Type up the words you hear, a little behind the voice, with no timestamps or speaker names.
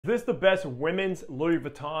Is this the best women's Louis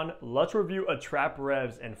Vuitton? Let's review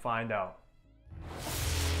Attrape-Rêves and find out.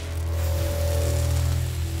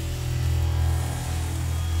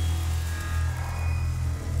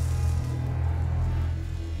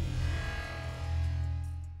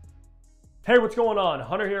 Hey, what's going on?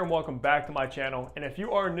 Hunter here and welcome back to my channel. And if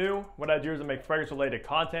you are new, what I do is I make fragrance related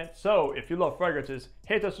content. So if you love fragrances,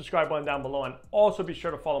 hit the subscribe button down below and also be sure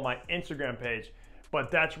to follow my Instagram page. But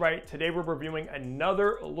that's right, today we're reviewing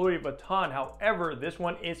another Louis Vuitton. However, this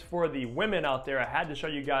one is for the women out there. I had to show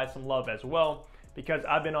you guys some love as well because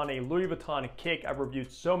I've been on a Louis Vuitton kick. I've reviewed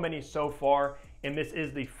so many so far, and this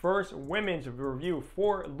is the first women's review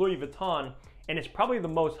for Louis Vuitton, and it's probably the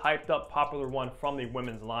most hyped up popular one from the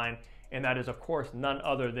women's line, and that is of course none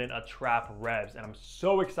other than Attrape-Rêves, and I'm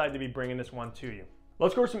so excited to be bringing this one to you.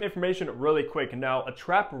 Let's go over some information really quick. Now,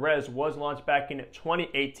 Attrape-Rêves was launched back in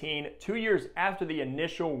 2018, 2 years after the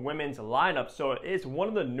initial women's lineup, so it is one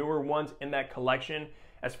of the newer ones in that collection.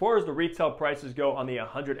 As far as the retail prices go on the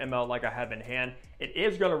 100 ml like I have in hand, it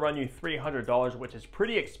is going to run you $300, which is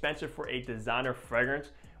pretty expensive for a designer fragrance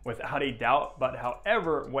without a doubt. But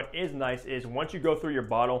however, what is nice is once you go through your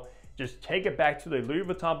bottle, just take it back to the Louis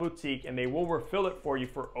Vuitton boutique and they will refill it for you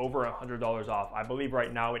for over $100 off. I believe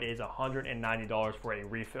right now it is $190 for a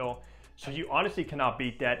refill. So you honestly cannot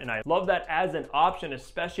beat that. And I love that as an option,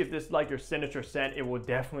 especially if this is like your signature scent. It will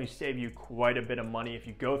definitely save you quite a bit of money if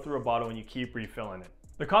you go through a bottle and you keep refilling it.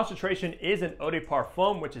 The concentration is an eau de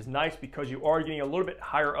parfum, which is nice because you are getting a little bit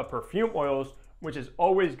higher of perfume oils, which is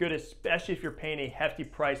always good, especially if you're paying a hefty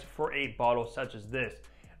price for a bottle such as this.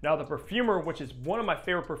 Now the perfumer, which is one of my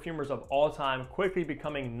favorite perfumers of all time, quickly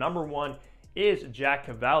becoming #1, is Jack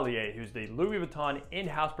Cavalier, who's the Louis Vuitton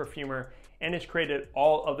in-house perfumer and has created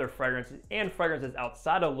all of their fragrances and fragrances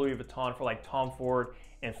outside of Louis Vuitton for like Tom Ford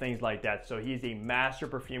and things like that. So he's a master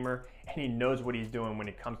perfumer and he knows what he's doing when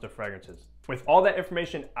it comes to fragrances. With all that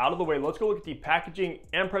information out of the way, let's go look at the packaging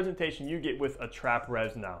and presentation you get with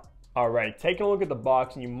Attrape-Rêves now. All right, taking a look at the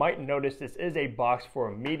box, and you might notice this is a box for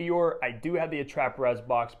a Meteor. I do have the Attrape-Rêves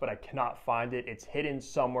box, but I cannot find it. It's hidden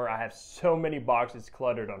somewhere. I have so many boxes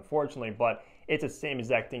cluttered, unfortunately, but it's the same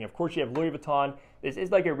exact thing. Of course, you have Louis Vuitton. This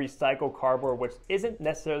is like a recycled cardboard, which isn't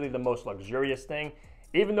necessarily the most luxurious thing,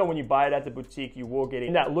 even though when you buy it at the boutique, you will get it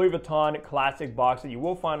in that Louis Vuitton classic box that you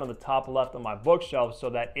will find on the top left of my bookshelf, so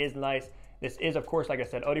that is nice. This is, of course, like I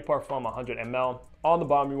said, eau de parfum 100 ml. On the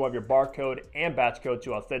bottom, you have your barcode and batch code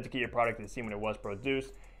to authenticate your product to see when it was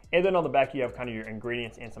produced. And then on the back, you have kind of your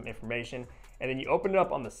ingredients and some information. And then you open it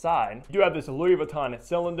up on the side. You do have this Louis Vuitton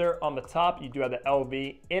cylinder. On the top, you do have the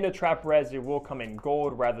LV. In Attrape-Rêves, it will come in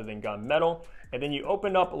gold rather than gunmetal. And then you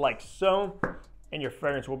open up like so, and your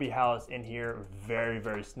fragrance will be housed in here very,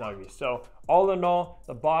 very snugly. So all in all,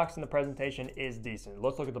 the box and the presentation is decent.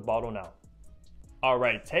 Let's look at the bottle now. All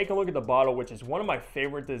right, take a look at the bottle, which is one of my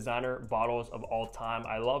favorite designer bottles of all time.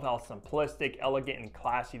 I love how simplistic, elegant, and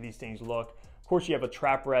classy these things look. Of course, you have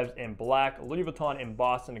Attrape-Rêves in black, Louis Vuitton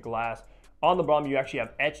embossed in glass. On the bottom, you actually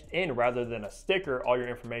have etched in rather than a sticker all your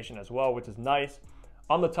information as well, which is nice.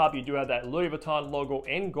 On the top, you do have that Louis Vuitton logo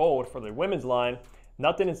in gold for the women's line.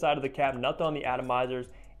 Nothing inside of the cap, nothing on the atomizers.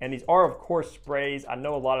 And these are, of course, sprays. I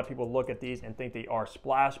know a lot of people look at these and think they are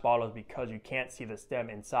splash bottles because you can't see the stem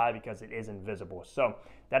inside because it is invisible. So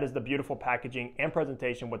that is the beautiful packaging and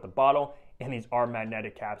presentation with the bottle. And these are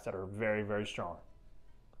magnetic caps that are very, very strong.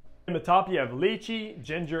 In the top, you have lychee,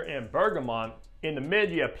 ginger, and bergamot. In the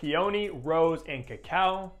mid, you have peony, rose, and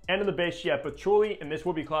cacao. And in the base, you have patchouli, and this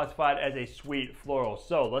will be classified as a sweet floral.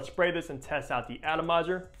 So let's spray this and test out the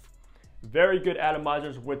atomizer. Very good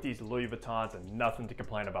atomizers with these Louis Vuittons and nothing to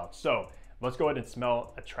complain about. So let's go ahead and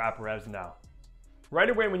smell Attrape-Rêves now. Right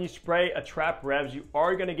away when you spray Attrape-Rêves, you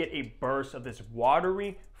are going to get a burst of this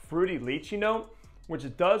watery, fruity lychee note,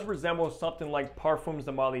 which does resemble something like Parfums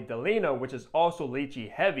de Marly Delina, which is also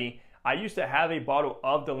lychee heavy. I used to have a bottle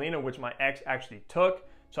of Delina, which my ex actually took,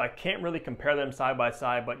 so I can't really compare them side by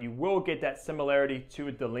side, but you will get that similarity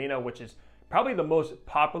to Delina, which is probably the most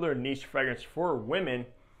popular niche fragrance for women.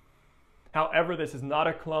 However, this is not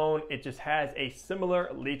a clone. It just has a similar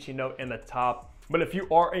lychee note in the top. But if you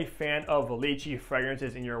are a fan of lychee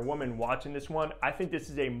fragrances and you're a woman watching this one, I think this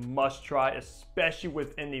is a must try, especially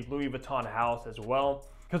within the Louis Vuitton house as well,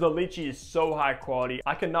 because the lychee is so high quality.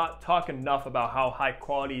 I cannot talk enough about how high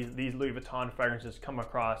quality these Louis Vuitton fragrances come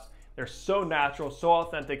across. They're so natural, so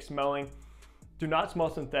authentic smelling. Do not smell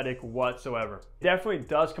synthetic whatsoever. Definitely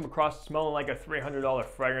does come across smelling like a $300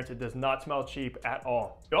 fragrance. It does not smell cheap at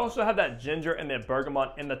all. You also have that ginger and the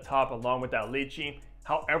bergamot in the top along with that lychee.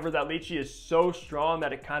 However, that lychee is so strong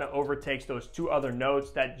that it kind of overtakes those two other notes.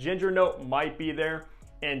 That ginger note might be there,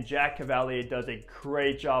 and Jack Cavalier does a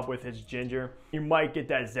great job with his ginger. You might get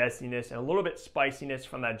that zestiness and a little bit spiciness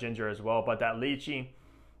from that ginger as well, but that lychee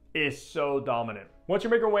is so dominant. Once you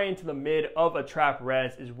make your way into the mid of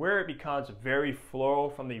Attrape-Rêves is where it becomes very floral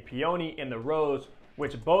from the peony and the rose,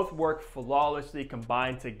 which both work flawlessly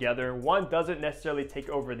combined together. One doesn't necessarily take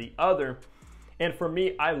over the other. And for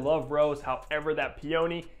me, I love rose. However, that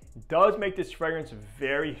peony does make this fragrance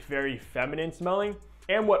very, very feminine smelling.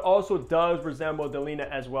 And what also does resemble Delina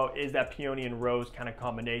as well is that peony and rose kind of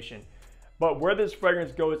combination. But where this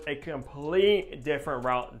fragrance goes a complete different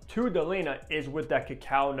route to Delina is with that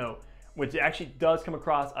cacao note, which actually does come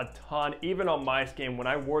across a ton. Even on my skin, when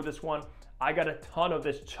I wore this one, I got a ton of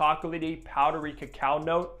this chocolatey, powdery cacao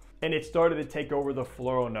note, and it started to take over the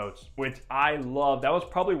floral notes, which I love. That was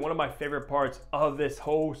probably one of my favorite parts of this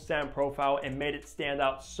whole scent profile and made it stand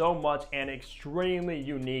out so much and extremely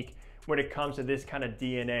unique when it comes to this kind of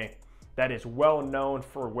DNA that is well known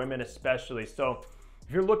for women especially. So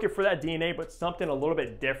if you're looking for that DNA, but something a little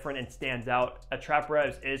bit different and stands out,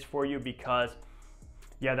 Attrape-Rêves is for you because,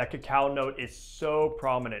 yeah, that cacao note is so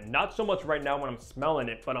prominent. Not so much right now when I'm smelling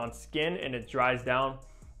it, but on skin and it dries down,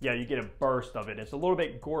 yeah, you get a burst of it. It's a little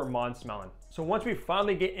bit gourmand smelling. So once we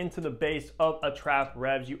finally get into the base of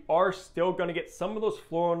Attrape-Rêves, you are still gonna get some of those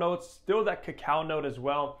floral notes, still that cacao note as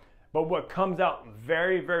well. But what comes out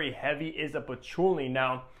very, very heavy is a patchouli.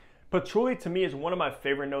 Now, patchouli to me is one of my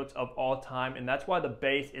favorite notes of all time, and that's why the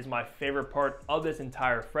base is my favorite part of this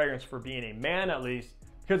entire fragrance for being a man at least,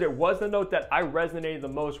 because it was the note that I resonated the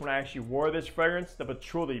most when I actually wore this fragrance, the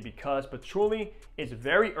patchouli, because patchouli is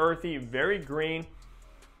very earthy, very green,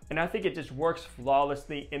 and I think it just works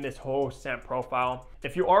flawlessly in this whole scent profile.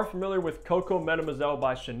 If you are familiar with Coco Mademoiselle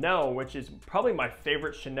by Chanel, which is probably my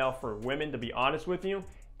favorite Chanel for women, to be honest with you,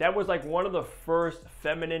 that was like one of the first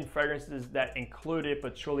feminine fragrances that included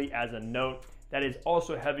patchouli as a note. That is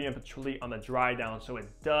also heavy in patchouli on the dry down, so it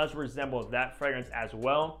does resemble that fragrance as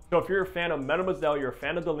well. So if you're a fan of Mademoiselle, you're a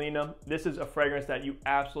fan of Delina, this is a fragrance that you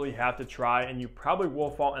absolutely have to try, and you probably will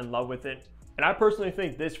fall in love with it. And I personally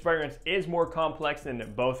think this fragrance is more complex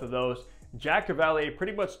than both of those. Jack Cavalier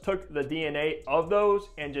pretty much took the DNA of those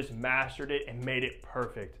and just mastered it and made it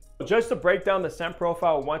perfect. Just to break down the scent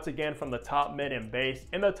profile once again from the top, mid, and base.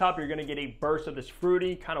 In the top, you're gonna get a burst of this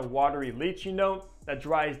fruity, kind of watery lychee note that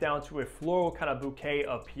dries down to a floral kind of bouquet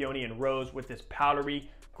of peony and rose with this powdery,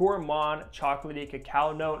 gourmand, chocolatey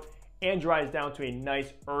cacao note, and dries down to a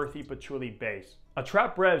nice earthy patchouli base.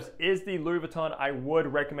 Attrape-Rêves is the Louis Vuitton I would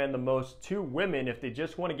recommend the most to women if they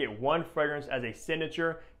just want to get one fragrance as a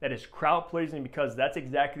signature that is crowd pleasing, because that's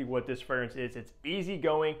exactly what this fragrance is. It's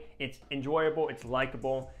easygoing, it's enjoyable, it's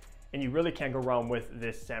likable, and you really can't go wrong with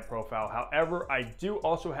this scent profile. However, I do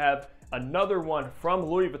also have another one from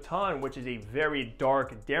Louis Vuitton, which is a very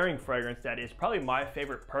dark, daring fragrance that is probably my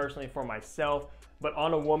favorite personally for myself, but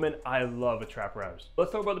on a woman, I love Attrape-Rêves.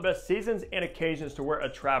 Let's talk about the best seasons and occasions to wear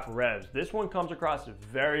Attrape-Rêves. This one comes across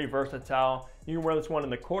very versatile. You can wear this one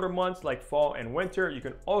in the colder months like fall and winter. You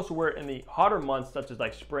can also wear it in the hotter months such as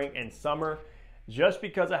like spring and summer, just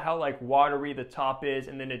because of how like watery the top is,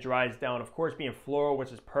 and then it dries down, of course being floral,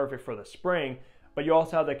 which is perfect for the spring, but you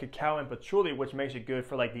also have the cacao and patchouli, which makes it good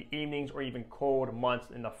for like the evenings or even cold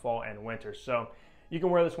months in the fall and winter. So you can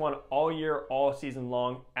wear this one all year, all season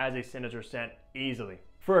long as a signature scent easily.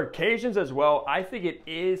 For occasions as well, I think it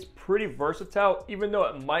is pretty versatile, even though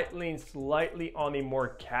it might lean slightly on the more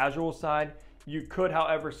casual side. You could,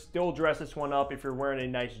 however, still dress this one up if you're wearing a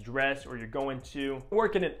nice dress or you're going to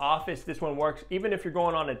work in an office. This one works. Even if you're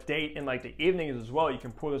going on a date in like the evenings as well, you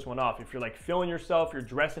can pull this one off. If you're like feeling yourself, you're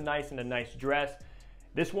dressing nice in a nice dress,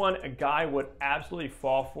 this one a guy would absolutely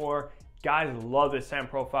fall for. Guys love this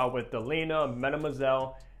scent profile with Delina,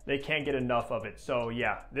 Mademoiselle. They can't get enough of it. So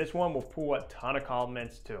yeah, this one will pull a ton of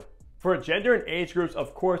compliments too. For gender and age groups,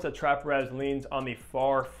 of course, Attrape-Rêves leans on the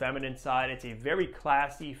far feminine side. It's a very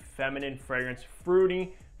classy, feminine fragrance,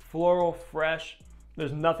 fruity, floral, fresh.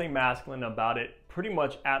 There's nothing masculine about it pretty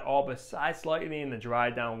much at all, besides slightly in the dry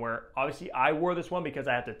down, where obviously I wore this one because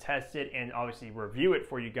I had to test it and obviously review it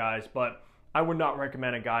for you guys, but I would not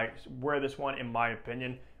recommend a guy wear this one in my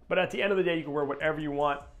opinion. But at the end of the day, you can wear whatever you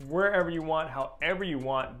want, wherever you want, however you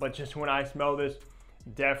want, but just when I smell this,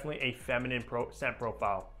 definitely a feminine scent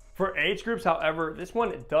profile. For age groups, however, this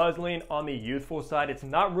one does lean on the youthful side. It's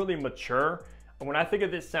not really mature. When I think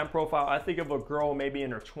of this scent profile, I think of a girl maybe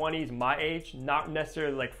in her 20s, my age, not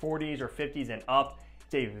necessarily like 40s or 50s and up.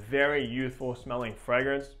 It's a very youthful smelling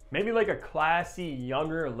fragrance. Maybe like a classy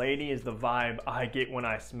younger lady is the vibe I get when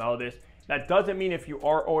I smell this. That doesn't mean if you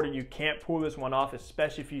are older, you can't pull this one off,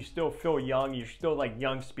 especially if you still feel young, you're still like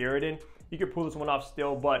young spirited. You can pull this one off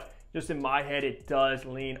still, but just in my head, it does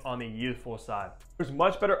lean on the youthful side. There's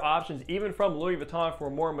much better options even from Louis Vuitton for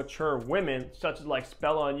more mature women, such as like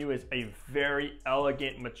Spell on You is a very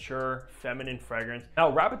elegant, mature, feminine fragrance.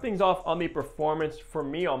 Now, wrapping things off on the performance, for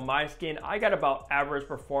me on my skin, I got about average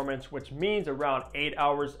performance, which means around 8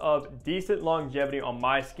 hours of decent longevity on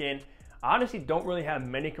my skin. I honestly don't really have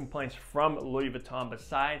many complaints from Louis Vuitton,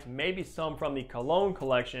 besides maybe some from the cologne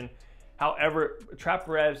collection. However,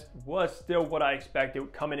 Attrape-Rêves was still what I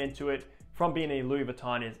expected coming into it from being a Louis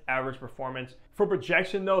Vuitton, is average performance. For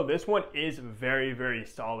projection though, this one is very, very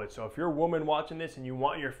solid. So if you're a woman watching this and you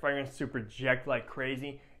want your fragrance to project like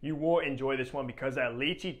crazy, you will enjoy this one because that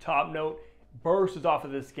lychee top note bursts off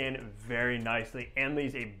of the skin very nicely and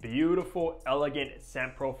leaves a beautiful, elegant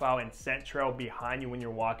scent profile and scent trail behind you when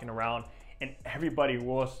you're walking around, and everybody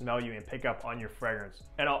will smell you and pick up on your fragrance.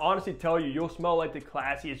 And I'll honestly tell you, you'll smell like the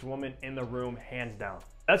classiest woman in the room, hands down.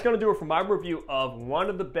 That's gonna do it for my review of one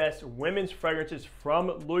of the best women's fragrances from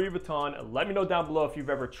Louis Vuitton. Let me know down below if you've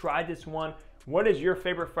ever tried this one. What is your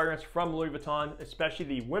favorite fragrance from Louis Vuitton, especially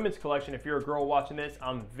the women's collection? If you're a girl watching this,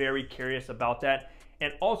 I'm very curious about that.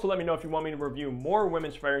 And also let me know if you want me to review more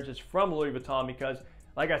women's fragrances from Louis Vuitton, because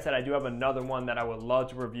like I said, I do have another one that I would love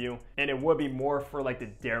to review, and it would be more for like the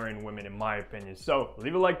daring women in my opinion. So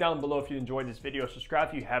leave a like down below if you enjoyed this video, subscribe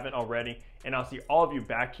if you haven't already, and I'll see all of you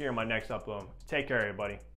back here in my next upload. Take care, everybody.